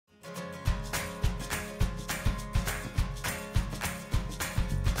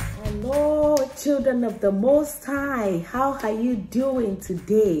Hello, children of the Most High. How are you doing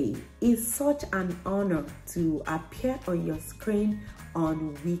today? It's such an honor to appear on your screen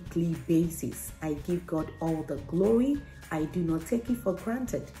on a weekly basis. I give God all the glory. I do not take it for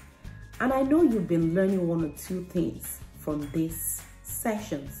granted. And I know you've been learning one or two things from these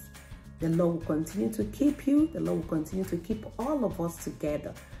sessions. The Lord will continue to keep you. The Lord will continue to keep all of us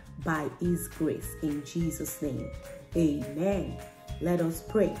together by His grace. In Jesus' name, amen. Let us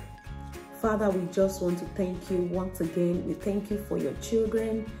pray. Father, we just want to thank you once again. We thank you for your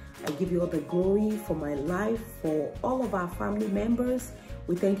children. I give you all the glory for my life, for all of our family members.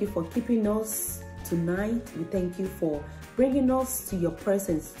 We thank you for keeping us tonight. We thank you for bringing us to your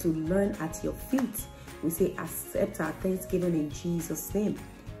presence to learn at your feet. We say accept our thanksgiving in Jesus' name.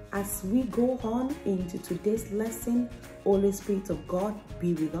 As we go on into today's lesson, Holy Spirit of God,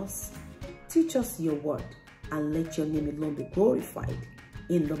 be with us. Teach us your word and let your name alone be glorified.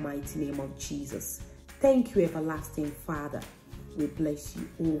 In the mighty name of Jesus. Thank you, everlasting Father. We bless you,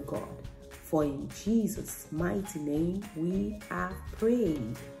 oh God. For in Jesus' mighty name we have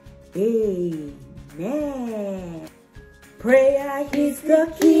prayed. Amen. Prayer is the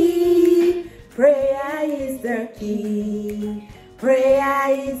key. Prayer is the key. Prayer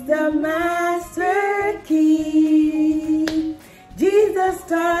is the master key. Jesus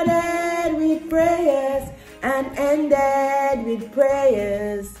started with prayers and ended with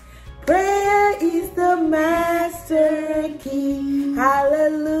prayers. Prayer is the master key.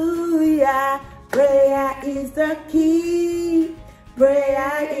 Hallelujah. Prayer is the key.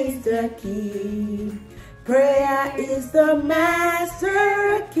 Prayer is the key. Prayer is the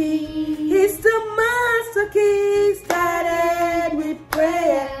master key. It's the master key. Started with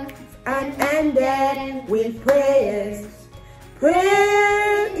prayers and ended with prayers.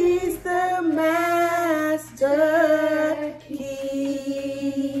 Prayer is the master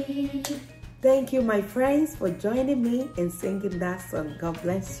key. Thank you, my friends, for joining me in singing that song. God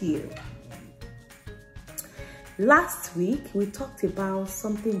bless you. Last week, we talked about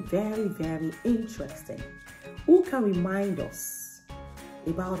something very, very interesting. Who can remind us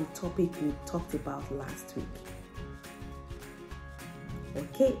about the topic we talked about last week?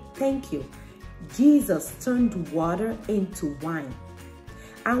 Okay, thank you. Jesus turned water into wine.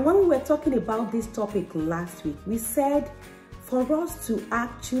 And when we were talking about this topic last week, we said for us to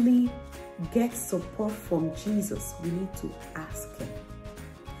actually get support from Jesus, we need to ask Him.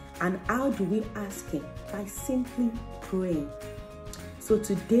 And how do we ask Him? By simply praying. So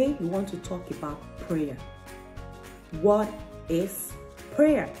today we want to talk about prayer. What is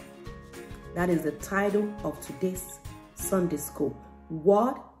prayer? That is the title of today's Sunday school.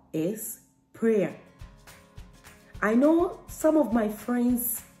 What is prayer? I know some of my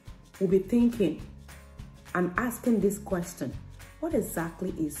friends will be thinking and asking this question: what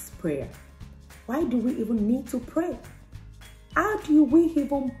exactly is prayer? Why do we even need to pray? How do we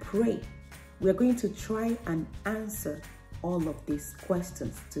even pray? We're going to try and answer all of these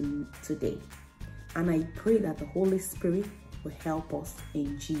questions today. And I pray that the Holy Spirit will help us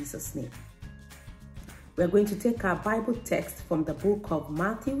in Jesus' name. We're going to take our Bible text from the book of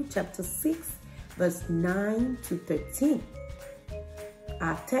Matthew chapter 6, verse 9 to 13.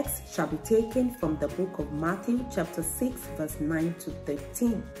 Our text shall be taken from the book of Matthew chapter 6, verse 9 to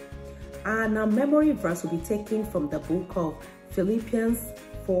 13. And our memory verse will be taken from the book of Philippians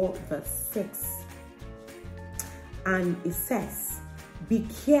 4, verse 6. And it says, be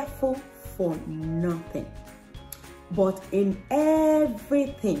careful for nothing, but in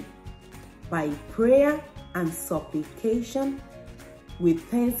everything, by prayer and supplication, with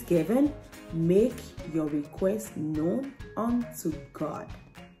thanksgiving, make your request known unto God.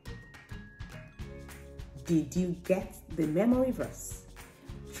 Did you get the memory verse?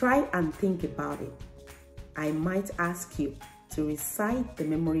 Try and think about it. I might ask you to recite the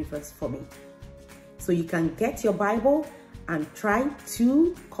memory verse for me. So you can get your Bible and try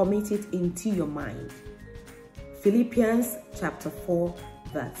to commit it into your mind. Philippians chapter 4,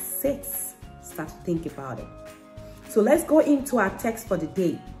 verse 6. Start to think about it. So let's go into our text for the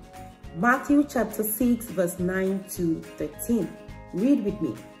day. Matthew chapter 6, verse 9 to 13. Read with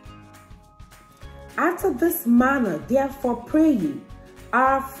me. After this manner, therefore pray ye,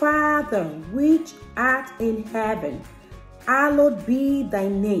 Our Father, which art in heaven, hallowed be thy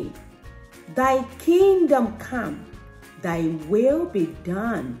name. Thy kingdom come, thy will be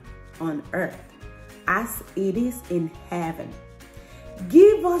done on earth as it is in heaven.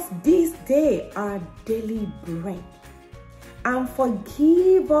 Give us this day our daily bread, and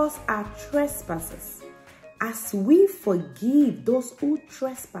forgive us our trespasses, as we forgive those who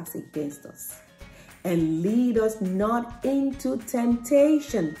trespass against us. And lead us not into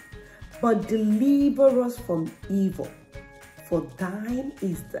temptation, but deliver us from evil. For thine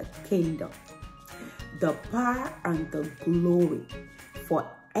is the kingdom, the power, and the glory,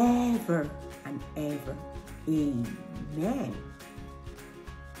 forever and ever. Amen.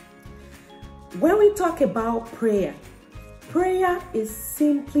 When we talk about prayer, prayer is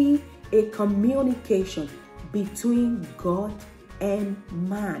simply a communication between God and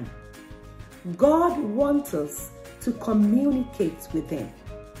man. God wants us to communicate with Him.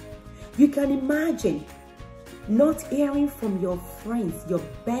 You can imagine not hearing from your friends, your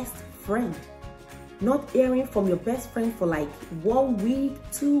best friend, not hearing from your best friend for like 1 week,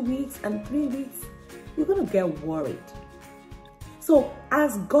 2 weeks, and 3 weeks. You're going to get worried. So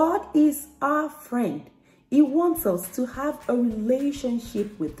as God is our friend, He wants us to have a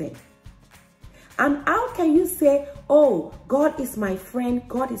relationship with Him. And how can you say, oh, God is my friend,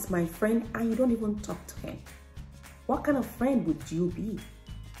 God is my friend, and you don't even talk to Him? What kind of friend would you be?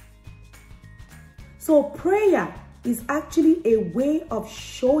 So prayer is actually a way of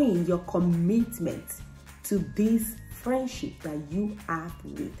showing your commitment to this friendship that you have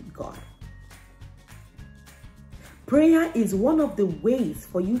with God. Prayer is one of the ways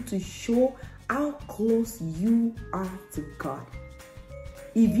for you to show how close you are to God.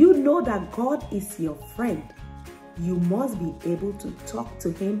 If you know that God is your friend, you must be able to talk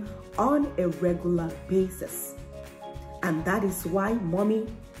to Him on a regular basis. And that is why mommy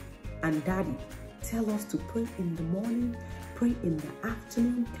and daddy tell us to pray in the morning, pray in the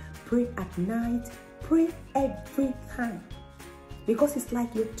afternoon, pray at night, pray every time. Because it's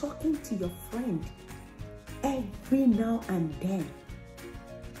like you're talking to your friend every now and then.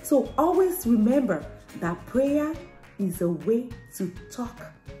 So always remember that prayer is a way to talk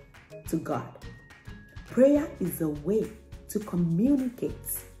to God. Prayer is a way to communicate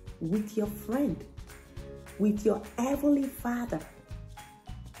with your friend, with your Heavenly Father.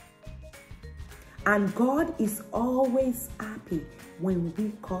 And God is always happy when we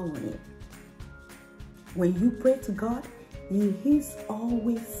call on Him. When you pray to God, He is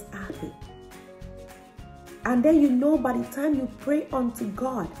always happy. And then you know by the time you pray unto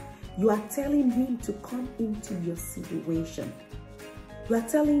God, you are telling Him to come into your situation. You are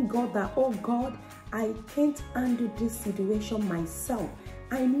telling God that, oh God, I can't handle this situation myself.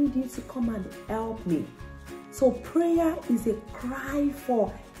 I need you to come and help me. So prayer is a cry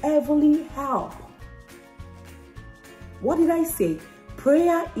for heavenly help. What did I say?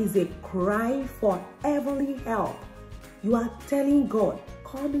 Prayer is a cry for heavenly help. You are telling God,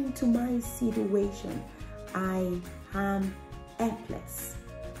 come into my situation. I am helpless.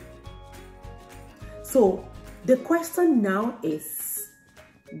 So the question now is,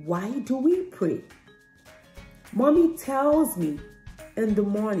 why do we pray? Mommy tells me in the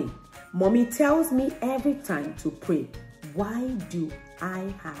morning. Mommy tells me every time to pray. Why do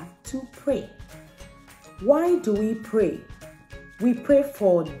I have to pray? Why do we pray? We pray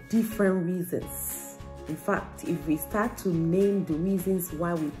for different reasons. In fact, if we start to name the reasons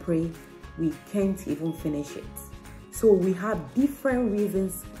why we pray, we can't even finish it. So we have different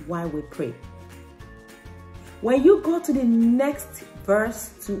reasons why we pray. When you go to the next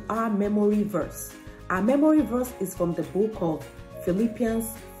verse, to our memory verse is from the book of Philippians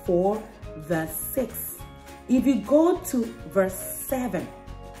 4 verse 6. If you go to verse 7,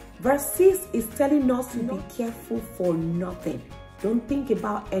 verse 6 is telling us to be careful for nothing. Don't think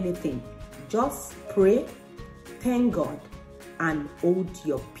about anything. Just pray, thank God, and hold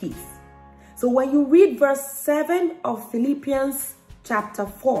your peace. So when you read verse 7 of Philippians chapter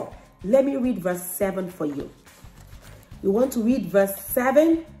 4, let me read verse 7 for you. You want to read verse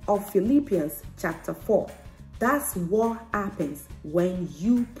 7 of Philippians chapter 4. That's what happens when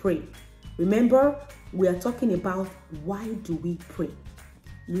you pray. Remember, we are talking about why do we pray.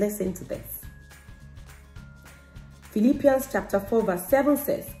 Listen to this. Philippians chapter 4 verse 7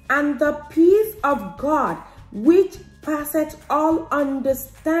 says, and the peace of God, which passeth all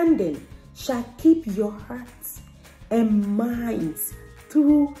understanding, shall keep your hearts and minds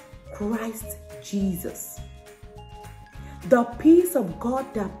through Christ Jesus. The peace of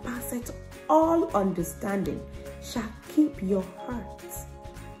God that passeth all understanding shall keep your hearts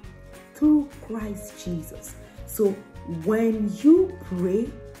through Christ Jesus. So when you pray,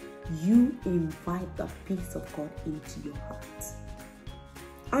 you invite the peace of God into your heart.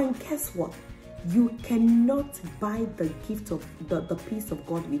 And guess what? You cannot buy the gift of the peace of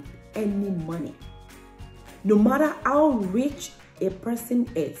God with any money. No matter how rich a person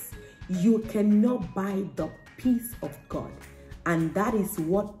is, you cannot buy the peace of God. And that is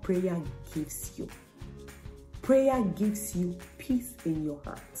what prayer gives you. Prayer gives you peace in your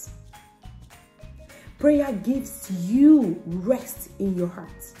heart. Prayer gives you rest in your heart.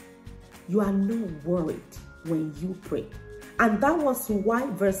 You are not worried when you pray. And that was why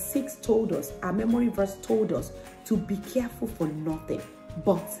verse 6 told us, our memory verse told us, to be careful for nothing,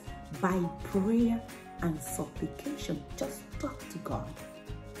 but by prayer and supplication. Just talk to God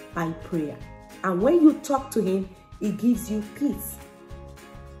by prayer. And when you talk to him, it gives you peace.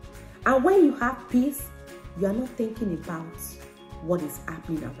 And when you have peace, you are not thinking about what is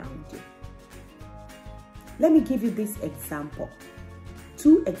happening around you. Let me give you this example.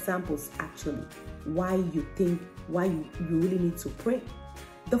 2 examples actually, why you really need to pray.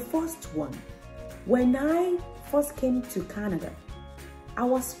 The first one, when I first came to Canada, I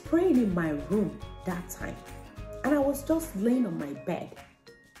was praying in my room that time, and I was just laying on my bed.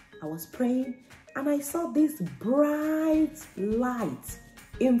 I was praying and I saw this bright light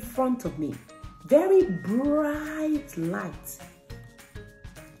in front of me. Very bright light.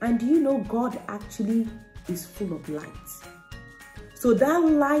 And do you know God actually is full of light? So that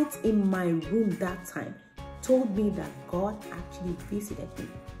light in my room that time told me that God actually visited me.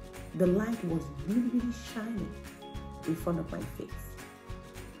 The light was really, really shining in front of my face.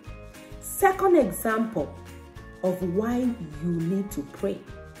 Second example of why you need to pray.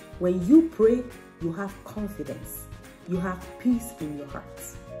 When you pray, you have confidence. You have peace in your heart.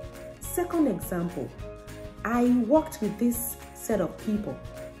 Second example, I worked with this set of people.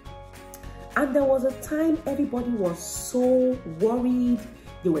 And there was a time everybody was so worried.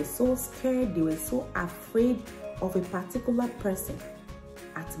 They were so scared. They were so afraid of a particular person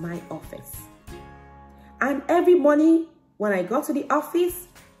at my office. And every morning when I got to the office,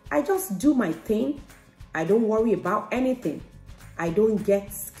 I just do my thing. I don't worry about anything. I don't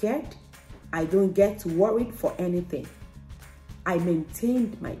get scared. I don't get worried for anything. I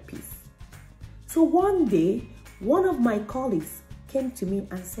maintained my peace. So one day, one of my colleagues came to me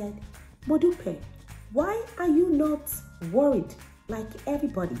and said, Modupe, why are you not worried like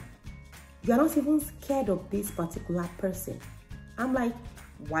everybody? You're not even scared of this particular person. I'm like,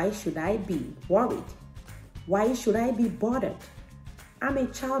 why should I be worried? Why should I be bothered? I'm a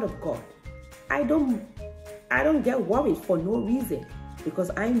child of God. I don't get worried for no reason,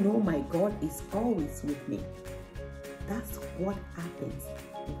 because I know my God is always with me. That's what happens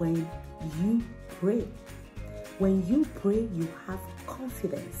when you pray. When you pray, you have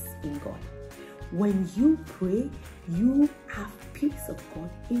confidence in God. When you pray, you have peace of God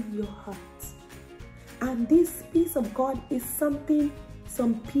in your heart. And this peace of God is something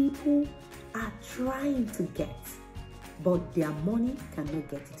some people are trying to get, but their money cannot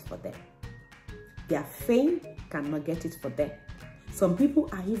get it for them. Their fame cannot get it for them. Some people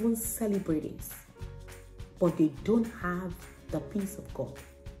are even celebrities, but they don't have the peace of God,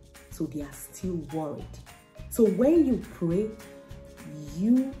 so they are still worried. So when you pray,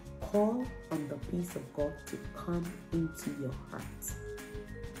 you call on the peace of God to come into your heart.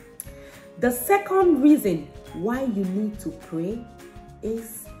 The second reason why you need to pray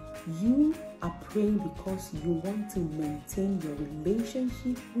is you are praying because you want to maintain your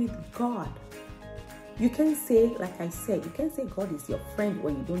relationship with God. You can say, like I said, you can say God is your friend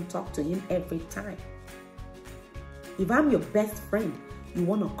when you don't talk to him every time. If I'm your best friend, you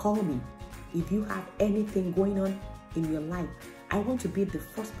want to call me. If you have anything going on in your life, I want to be the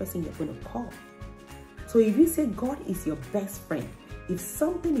first person you're going to call. So if you say God is your best friend, if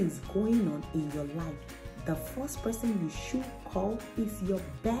something is going on in your life, the first person you should call is your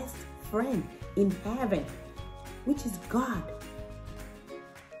best friend in heaven, which is God.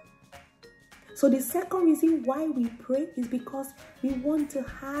 So the second reason why we pray is because we want to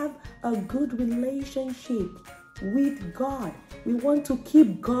have a good relationship with God. We want to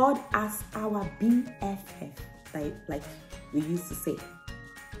keep God as our BFF, like we used to say,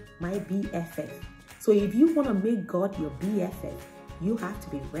 my BFF. So if you want to make God your BFF, you have to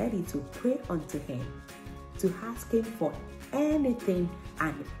be ready to pray unto him, to ask him for anything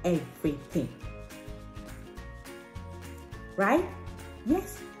and everything. Right?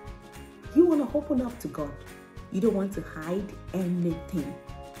 Yes. You want to open up to God. You don't want to hide anything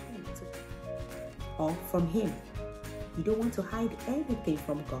or from him. You don't want to hide anything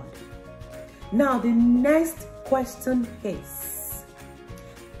from God. Now, the next question is,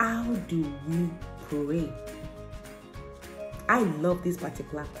 how do we pray? I love this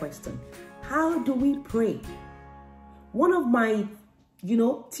particular question. How do we pray? One of my,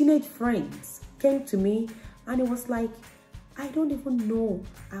 teenage friends came to me and it was like, I don't even know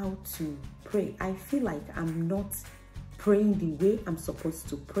how to pray. I feel like I'm not praying the way I'm supposed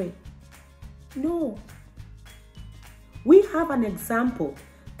to pray. No. We have an example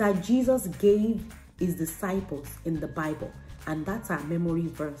that Jesus gave his disciples in the Bible, and that's our memory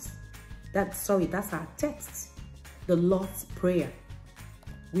verse. That's our text, the Lord's Prayer.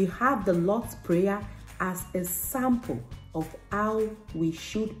 we have the Lord's Prayer as a sample of how we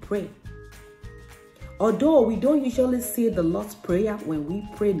should pray. Although we don't usually say the Lord's Prayer when we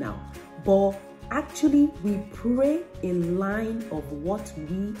pray now, but actually we pray in line of what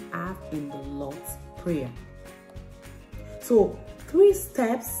we have in the Lord's Prayer. So 3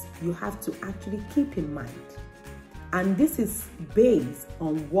 steps you have to actually keep in mind. And this is based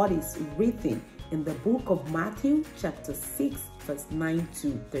on what is written in the book of Matthew chapter 6 verse 9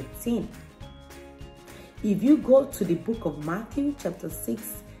 to 13. If you go to the book of Matthew chapter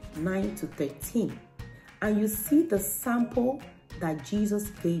 6, 9 to 13, and you see the sample that Jesus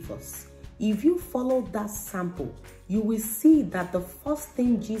gave us, if you follow that sample, you will see that the first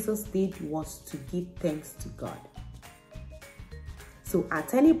thing Jesus did was to give thanks to God. So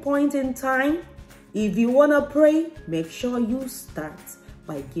at any point in time, if you want to pray, make sure you start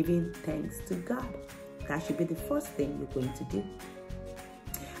by giving thanks to God. That should be the first thing you're going to do.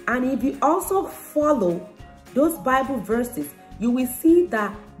 And if you also follow those Bible verses, you will see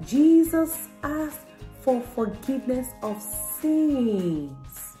that Jesus asked for forgiveness of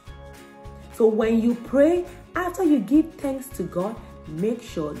sins. So when you pray, after you give thanks to God, make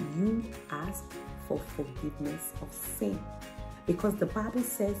sure you ask for forgiveness of sin. Because the Bible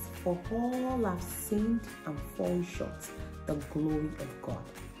says, for all have sinned and fall short the glory of God.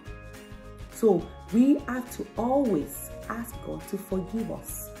 So we have to always ask God to forgive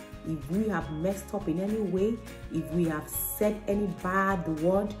us. If we have messed up in any way, if we have said any bad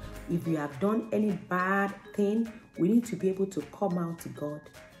word, if we have done any bad thing, we need to be able to come out to God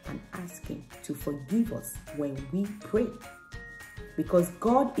and ask Him to forgive us when we pray. Because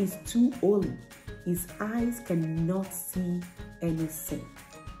God is too holy. His eyes cannot see any sin.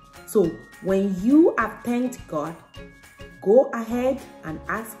 So when you have thanked God, go ahead and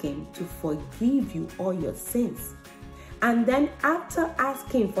ask Him to forgive you all your sins. And then after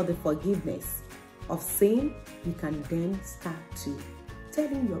asking for the forgiveness of sin, you can then start to tell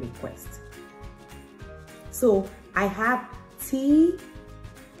Him your request. So I have T,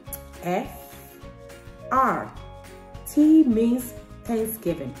 F, R. T means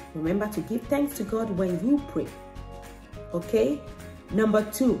thanksgiving. Remember to give thanks to God when you pray. Okay? Number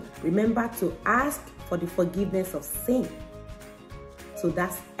 2, remember to ask for the forgiveness of sin. So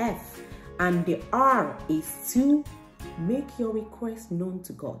that's F. And the R is to make your request known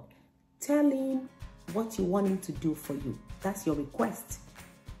to God. Tell Him what you want Him to do for you. That's your request.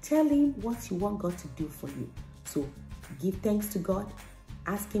 Tell Him what you want God to do for you. So give thanks to God,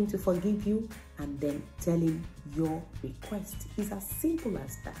 ask Him to forgive you, and then tell Him your request. It's as simple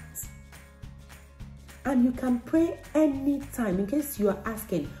as that. And you can pray anytime. In case you are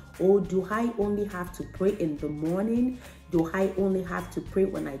asking, oh, do I only have to pray in the morning? Do I only have to pray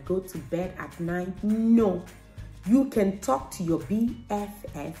when I go to bed at night? No. You can talk to your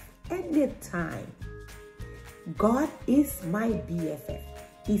BFF anytime. God is my BFF.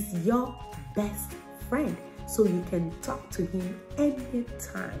 He's your best friend. So you can talk to Him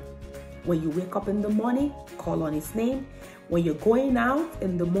anytime. When you wake up in the morning, call on His name. When you're going out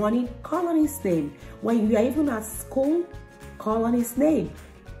in the morning, call on His name. When you are even at school, call on His name.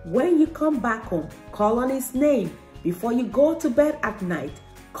 When you come back home, call on His name. Before you go to bed at night,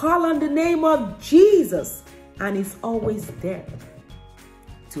 call on the name of Jesus. And He's always there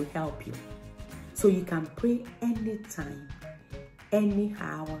to help you. So you can pray anytime, any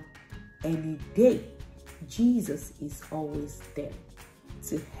hour, any day. Jesus is always there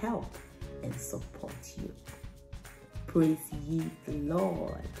to help and support you. Praise ye the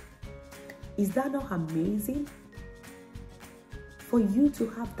Lord. Is that not amazing? For you to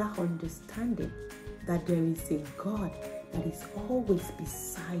have that understanding that there is a God that is always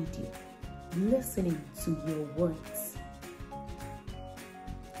beside you, listening to your words.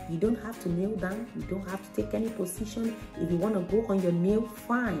 You don't have to kneel down. You don't have to take any position. If you want to go on your knee,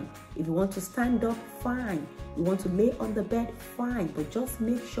 fine. If you want to stand up, fine. You want to lay on the bed, fine. But just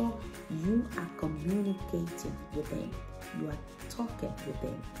make sure you are communicating with Him. You are talking with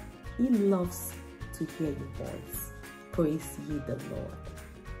Him. He loves to hear your voice. Praise ye the Lord.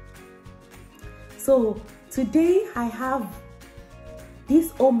 So today I have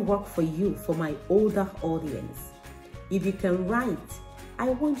this homework for you, for my older audience. If you can write, I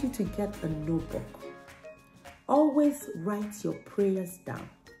want you to get a notebook. Always write your prayers down.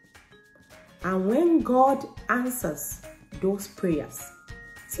 And when God answers those prayers,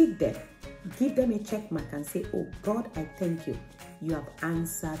 take them, give them a check mark and say, oh God, I thank you. You have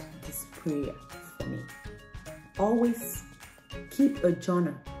answered this prayer for me. Always keep a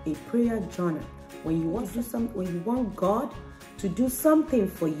journal, a prayer journal. When you want to do something, when you want God to do something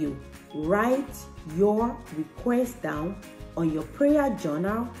for you, write your request down on your prayer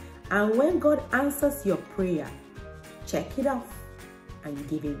journal, and when God answers your prayer, check it off and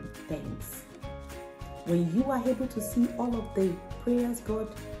give Him thanks. When you are able to see all of the prayers God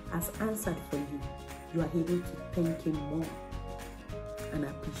has answered for you, you are able to thank Him more and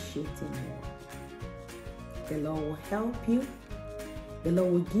appreciate Him more. The Lord will help you. The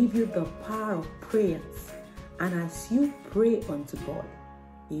Lord will give you the power of prayers. And as you pray unto God,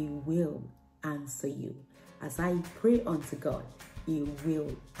 He will answer you. As I pray unto God, He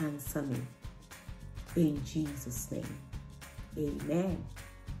will answer me. In Jesus' name, amen.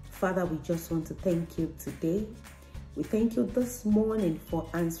 Father, we just want to thank you today. We thank you this morning for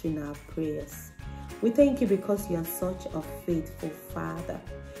answering our prayers. We thank you because you are such a faithful Father.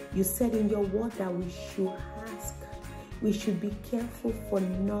 You said in your word that we should ask. We should be careful for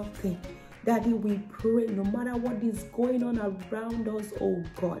nothing. Daddy, we pray no matter what is going on around us, oh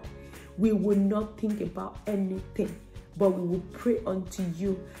God, we will not think about anything, but we will pray unto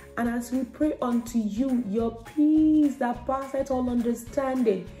you. And as we pray unto you, your peace that passes all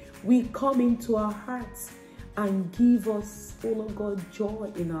understanding will come into our hearts and give us, oh Lord God,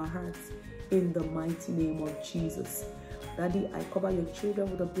 joy in our hearts, in the mighty name of Jesus. Daddy, I cover your children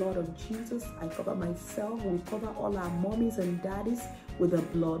with the blood of Jesus. I cover myself. We cover all our mommies and daddies with the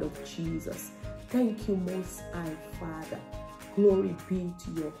blood of Jesus. Thank you, Most High Father. Glory be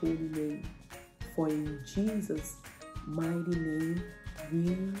to your holy name. For in Jesus' mighty name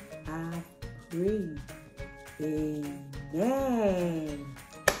we have prayed. Amen.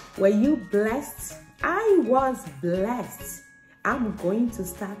 Were you blessed? I was blessed. I'm going to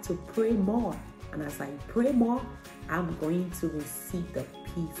start to pray more. And as I pray more, I'm going to receive the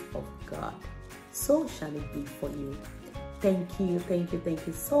peace of God. So shall it be for you. Thank you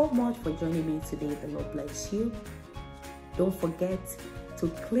so much for joining me today. The Lord bless you. Don't forget to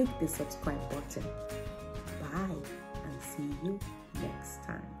click the subscribe button. Bye.